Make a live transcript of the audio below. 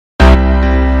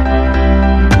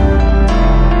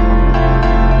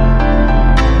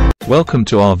Welcome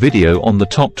to our video on the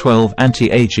top 12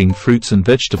 anti-aging fruits and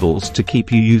vegetables to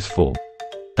keep you youthful.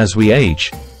 As we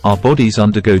age, our bodies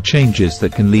undergo changes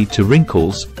that can lead to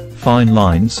wrinkles, fine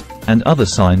lines, and other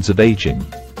signs of aging.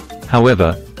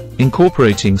 However,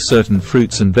 incorporating certain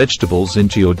fruits and vegetables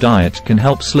into your diet can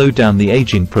help slow down the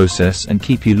aging process and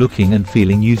keep you looking and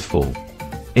feeling youthful.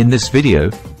 In this video,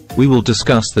 we will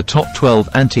discuss the top 12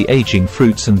 anti-aging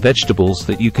fruits and vegetables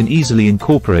that you can easily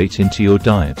incorporate into your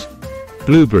diet.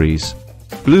 Blueberries.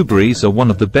 Blueberries are one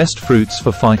of the best fruits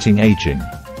for fighting aging.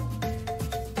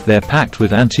 They're packed with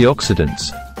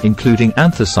antioxidants, including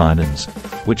anthocyanins,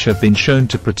 which have been shown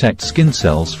to protect skin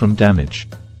cells from damage.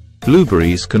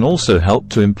 Blueberries can also help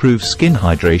to improve skin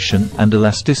hydration and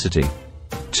elasticity.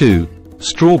 2.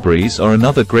 Strawberries are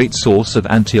another great source of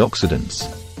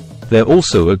antioxidants. They're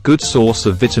also a good source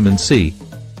of vitamin C,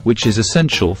 which is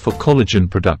essential for collagen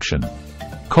production.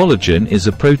 Collagen is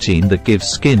a protein that gives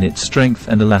skin its strength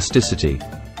and elasticity.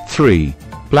 3.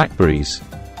 Blackberries.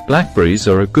 Blackberries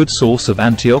are a good source of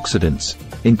antioxidants,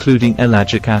 including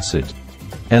ellagic acid.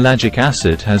 Ellagic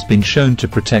acid has been shown to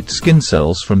protect skin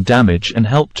cells from damage and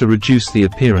help to reduce the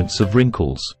appearance of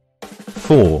wrinkles.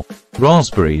 4.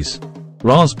 Raspberries.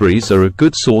 Raspberries are a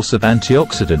good source of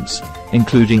antioxidants,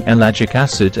 including ellagic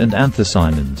acid and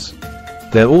anthocyanins.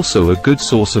 They're also a good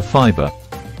source of fiber,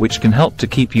 which can help to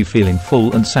keep you feeling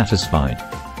full and satisfied.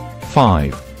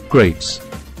 5. Grapes.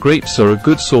 Grapes are a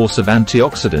good source of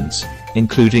antioxidants,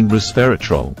 including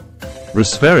resveratrol.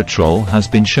 Resveratrol has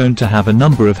been shown to have a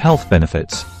number of health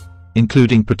benefits,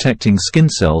 including protecting skin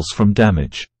cells from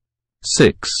damage.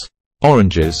 6.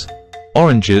 Oranges.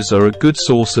 Oranges are a good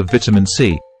source of vitamin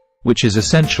C, which is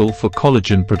essential for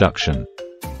collagen production.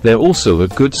 They're also a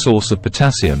good source of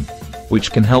potassium,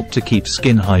 which can help to keep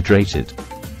skin hydrated.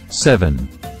 7.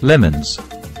 Lemons.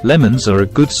 Lemons are a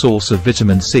good source of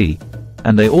vitamin C,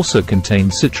 and they also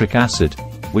contain citric acid,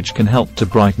 which can help to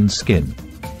brighten skin.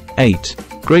 8.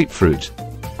 Grapefruit.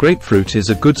 Grapefruit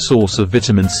is a good source of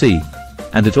vitamin C,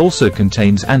 and it also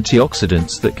contains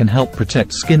antioxidants that can help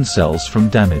protect skin cells from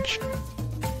damage.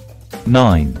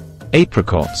 9.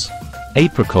 Apricots.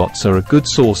 Apricots are a good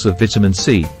source of vitamin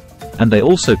C, and they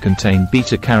also contain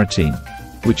beta-carotene,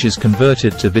 which is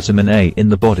converted to vitamin A in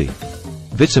the body.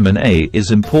 Vitamin A is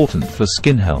important for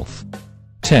skin health.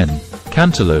 10.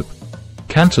 Cantaloupe.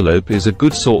 Cantaloupe is a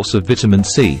good source of vitamin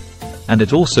C, and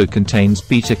it also contains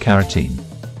beta-carotene.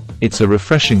 It's a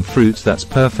refreshing fruit that's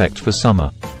perfect for summer.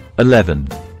 11.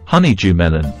 Honeydew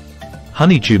melon.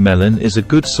 Honeydew melon is a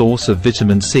good source of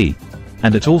vitamin C,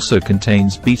 and it also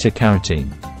contains beta-carotene.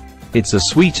 It's a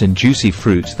sweet and juicy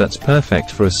fruit that's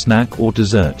perfect for a snack or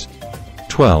dessert.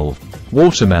 12.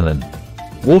 Watermelon.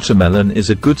 Watermelon is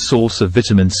a good source of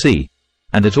vitamin C,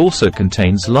 and it also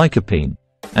contains lycopene,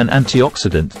 an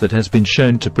antioxidant that has been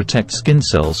shown to protect skin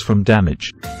cells from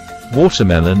damage.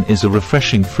 Watermelon is a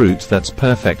refreshing fruit that's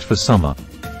perfect for summer.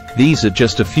 These are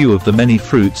just a few of the many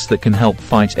fruits that can help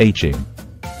fight aging.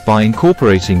 By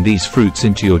incorporating these fruits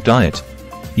into your diet,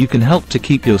 you can help to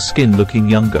keep your skin looking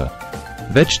younger.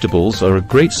 Vegetables are a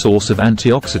great source of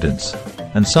antioxidants,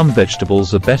 and some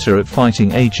vegetables are better at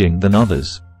fighting aging than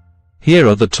others. Here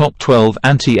are the top 12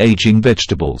 anti-aging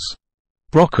vegetables.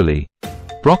 Broccoli.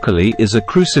 Broccoli is a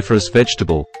cruciferous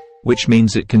vegetable, which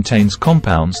means it contains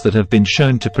compounds that have been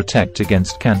shown to protect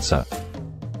against cancer.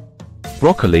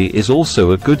 Broccoli is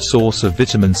also a good source of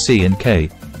vitamin C and K,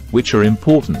 which are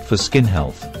important for skin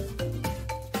health.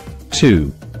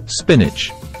 2.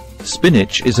 Spinach.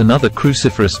 Spinach is another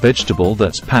cruciferous vegetable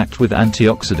that's packed with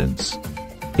antioxidants.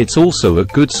 It's also a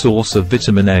good source of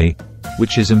vitamin A,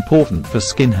 which is important for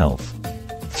skin health.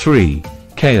 3.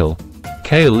 Kale.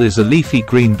 Kale is a leafy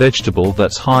green vegetable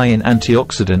that's high in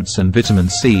antioxidants and vitamin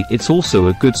C. It's also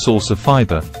a good source of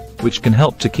fiber, which can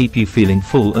help to keep you feeling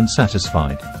full and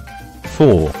satisfied.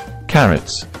 4.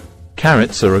 Carrots.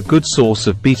 Carrots are a good source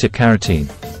of beta-carotene,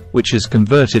 which is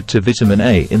converted to vitamin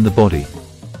A in the body.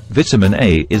 Vitamin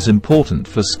A is important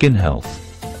for skin health.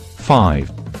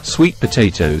 5. Sweet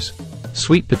potatoes.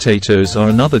 Sweet potatoes are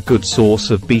another good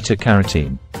source of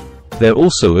beta-carotene. They're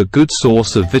also a good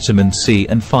source of vitamin C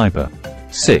and fiber.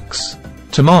 6.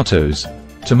 Tomatoes.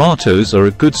 Tomatoes are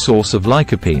a good source of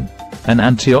lycopene, an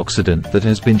antioxidant that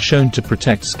has been shown to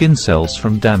protect skin cells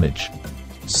from damage.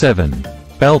 7.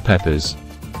 Bell peppers.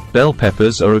 Bell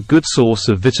peppers are a good source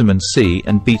of vitamin C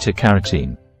and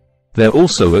beta-carotene. They're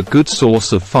also a good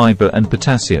source of fiber and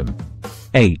potassium.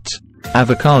 8.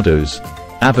 Avocados.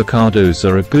 Avocados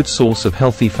are a good source of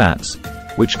healthy fats,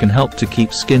 which can help to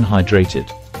keep skin hydrated.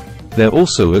 They're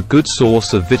also a good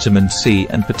source of vitamin C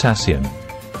and potassium.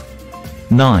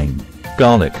 9.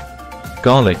 Garlic.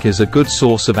 Garlic is a good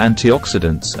source of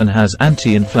antioxidants and has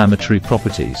anti-inflammatory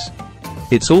properties.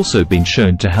 It's also been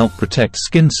shown to help protect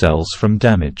skin cells from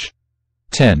damage.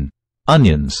 10.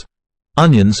 Onions.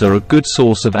 Onions are a good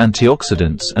source of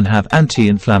antioxidants and have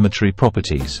anti-inflammatory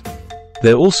properties.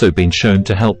 They're also been shown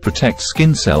to help protect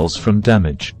skin cells from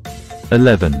damage.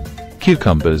 11.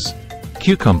 Cucumbers.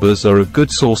 Cucumbers are a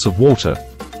good source of water,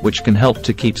 which can help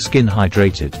to keep skin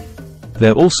hydrated.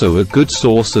 They're also a good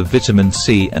source of vitamin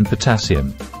C and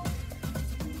potassium.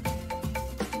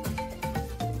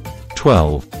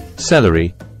 12.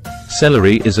 Celery.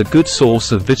 Celery is a good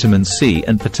source of vitamin C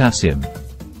and potassium.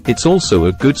 It's also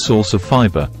a good source of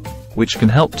fiber, which can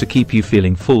help to keep you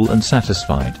feeling full and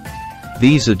satisfied.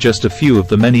 These are just a few of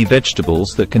the many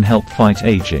vegetables that can help fight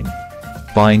aging.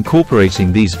 By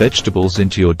incorporating these vegetables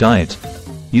into your diet,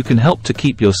 you can help to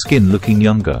keep your skin looking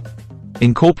younger.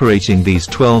 Incorporating these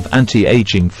 12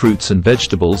 anti-aging fruits and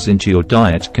vegetables into your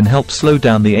diet can help slow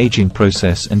down the aging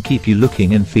process and keep you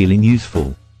looking and feeling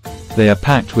youthful. They are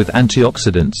packed with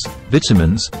antioxidants,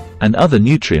 vitamins, and other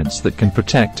nutrients that can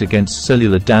protect against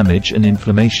cellular damage and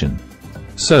inflammation.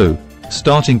 So,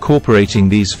 start incorporating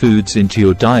these foods into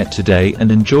your diet today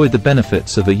and enjoy the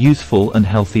benefits of a youthful and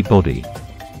healthy body.